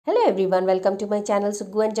everyone, welcome to my channel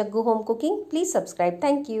Suggu and Jaggu Home Cooking. Please subscribe.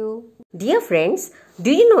 Thank you. Dear friends,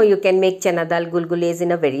 do you know you can make Chana Daal Gulgules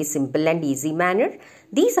in a very simple and easy manner?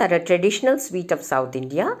 These are a traditional sweet of South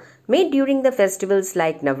India made during the festivals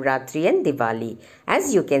like Navratri and Diwali.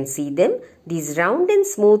 As you can see them, these round and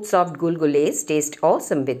smooth soft Gulgules taste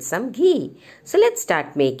awesome with some ghee. So let's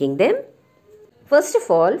start making them. First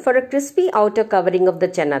of all, for a crispy outer covering of the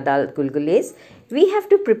Chana Daal Gulgules, we have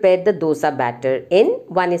to prepare the dosa batter in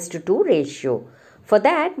 1:2 ratio. For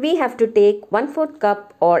that, we have to take 1/4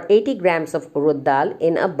 cup or 80 grams of urad dal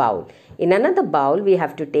in a bowl. In another bowl, we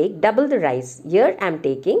have to take double the rice. Here I am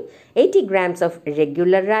taking 80 grams of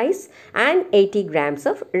regular rice and 80 grams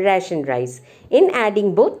of ration rice. In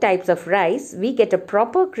adding both types of rice, we get a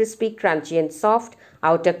proper crispy, crunchy and soft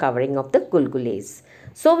outer covering of the gulgules.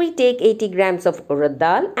 So we take 80 grams of urad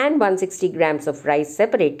dal and 160 grams of rice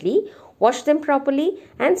separately, wash them properly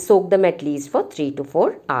and soak them at least for 3 to 4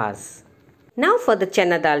 hours. Now for the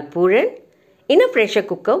Chana Dal Puran. In a pressure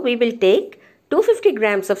cooker, we will take 250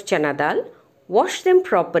 grams of Chana Dal, wash them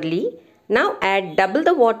properly. Now add double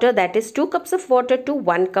the water, that is 2 cups of water to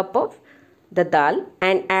 1 cup of the dal,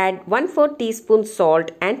 and add 1/4 teaspoon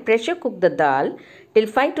salt and pressure cook the dal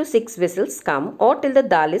till 5 to 6 whistles come or till the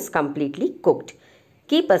dal is completely cooked.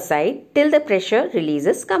 Keep aside till the pressure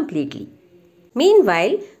releases completely.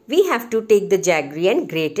 Meanwhile, we have to take the jaggery and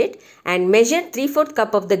grate it and measure 3/4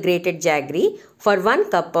 cup of the grated jaggery for 1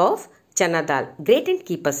 cup of chana dal. Grate and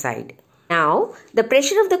keep aside. Now, the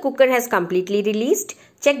pressure of the cooker has completely released.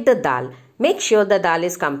 Check the dal. Make sure the dal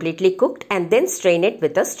is completely cooked and then strain it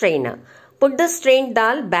with a strainer. Put the strained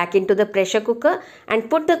dal back into the pressure cooker and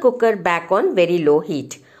put the cooker back on very low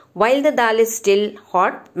heat. While the dal is still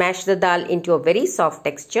hot, mash the dal into a very soft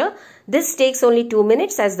texture. This takes only 2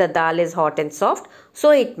 minutes as the dal is hot and soft, so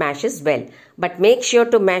it mashes well. But make sure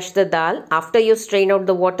to mash the dal after you strain out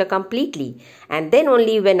the water completely. And then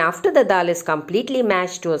only when after the dal is completely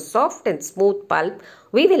mashed to a soft and smooth pulp,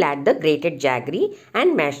 we will add the grated jaggery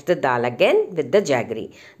and mash the dal again with the jaggery.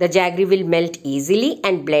 The jaggery will melt easily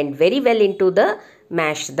and blend very well into the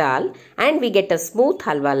mashed dal, and we get a smooth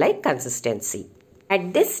halwa-like consistency.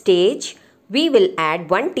 At this stage, we will add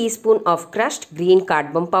 1 teaspoon of crushed green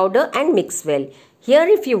cardamom powder and mix well. Here,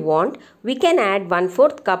 if you want, we can add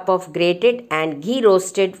 1/4 cup of grated and ghee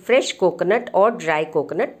roasted fresh coconut or dry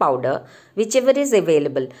coconut powder, whichever is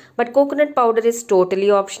available. But coconut powder is totally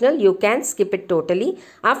optional. You can skip it totally.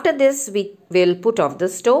 After this, we will put off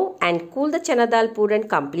the stove and cool the Chana Dal Puran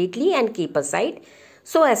completely and keep aside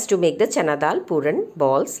so as to make the Chana Dal Puran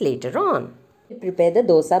balls later on. Prepare the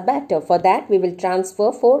dosa batter. For that, we will transfer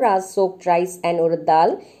 4 hours soaked rice and urad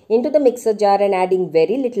dal into the mixer jar, and adding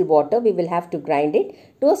very little water, we will have to grind it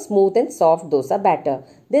to a smooth and soft dosa batter.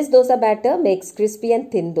 This dosa batter makes crispy and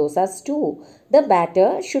thin dosas too. The batter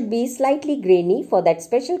should be slightly grainy for that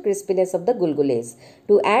special crispiness of the gulgules.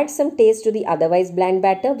 To add some taste to the otherwise bland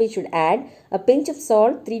batter, we should add a pinch of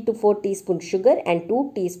salt, 3 to 4 teaspoons sugar and 2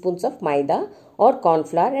 teaspoons of maida or corn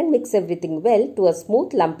flour, and mix everything well to a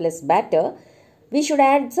smooth lumpless batter. We should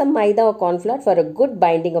add some maida or corn flour for a good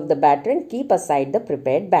binding of the batter and keep aside the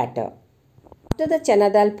prepared batter. After the Chana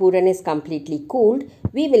Dal Puran is completely cooled,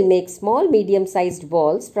 we will make small medium-sized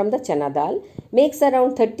balls from the Chana Dal. Makes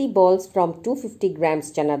around 30 balls from 250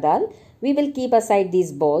 grams Chana Dal. We will keep aside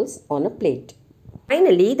these balls on a plate.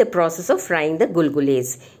 Finally, the process of frying the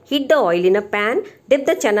gulgules. Heat the oil in a pan, dip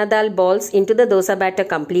the Chana Dal balls into the dosa batter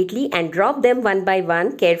completely and drop them one by one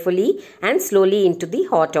carefully and slowly into the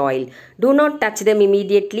hot oil. Do not touch them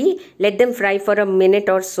immediately. Let them fry for a minute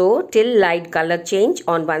or so till light color change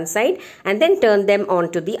on one side, and then turn them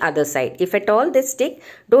on to the other side. If at all they stick,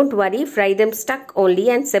 don't worry, fry them stuck only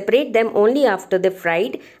and separate them only after they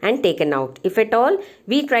fried and taken out. If at all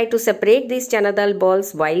we try to separate these Chana Dal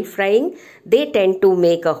balls while frying, they tend to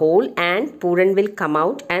make a hole and puran will come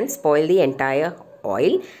out and spoil the entire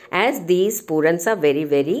oil, as these purans are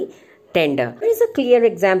very tender. Here is a clear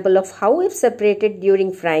example of how, if separated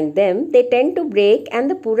during frying them, they tend to break and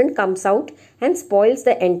the puran comes out and spoils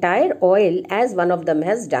the entire oil, as one of them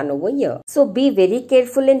has done over here. So be very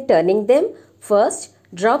careful in turning them. First,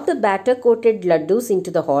 drop the batter coated laddus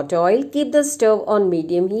into the hot oil. Keep the stove on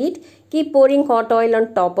medium heat. Keep pouring hot oil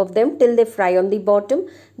on top of them till they fry on the bottom.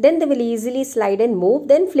 Then they will easily slide and move.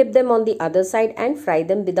 Then flip them on the other side and fry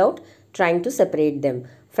them without trying to separate them.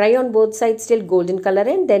 Fry on both sides till golden color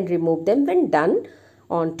and then remove them when done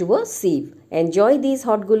onto a sieve. Enjoy these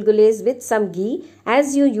hot gulgules with some ghee,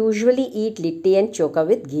 as you usually eat litti and choka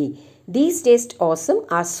with ghee. These taste awesome,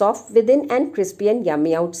 are soft within and crispy and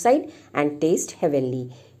yummy outside, and taste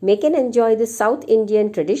heavenly. Make and enjoy the South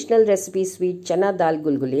Indian traditional recipe sweet Chana Dal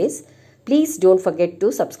Gulgules. Please don't forget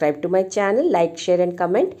to subscribe to my channel, like, share and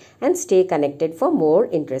comment, and stay connected for more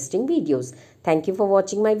interesting videos. Thank you for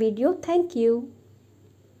watching my video. Thank you.